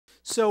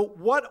So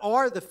what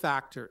are the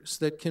factors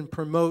that can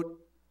promote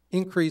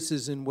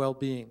increases in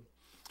well-being?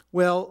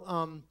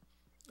 Well,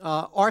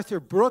 Arthur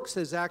Brooks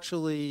has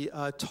actually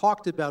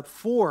talked about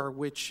 4,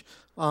 which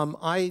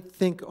I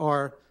think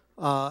are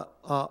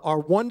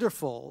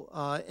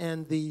wonderful.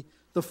 And the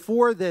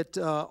 4 that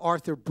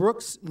Arthur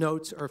Brooks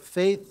notes are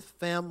faith,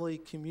 family,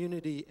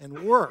 community,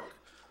 and work,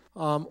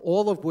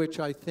 all of which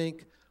I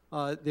think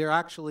there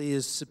actually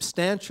is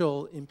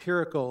substantial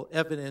empirical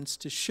evidence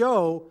to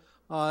show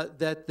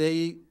that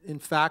they, in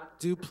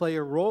fact, do play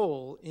a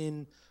role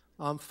in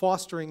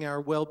fostering our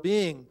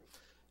well-being.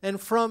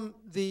 And from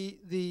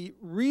the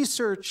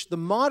research, the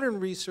modern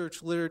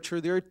research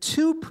literature, there are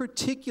 2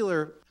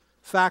 particular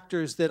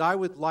factors that I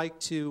would like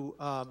to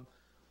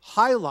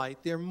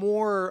highlight. They're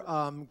more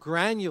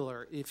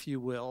granular, if you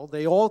will.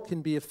 They all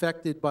can be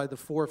affected by the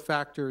 4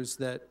 factors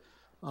that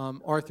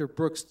Arthur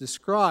Brooks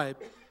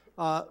described,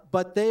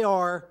 but they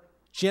are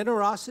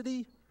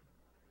generosity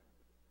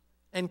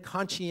and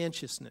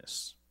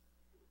conscientiousness.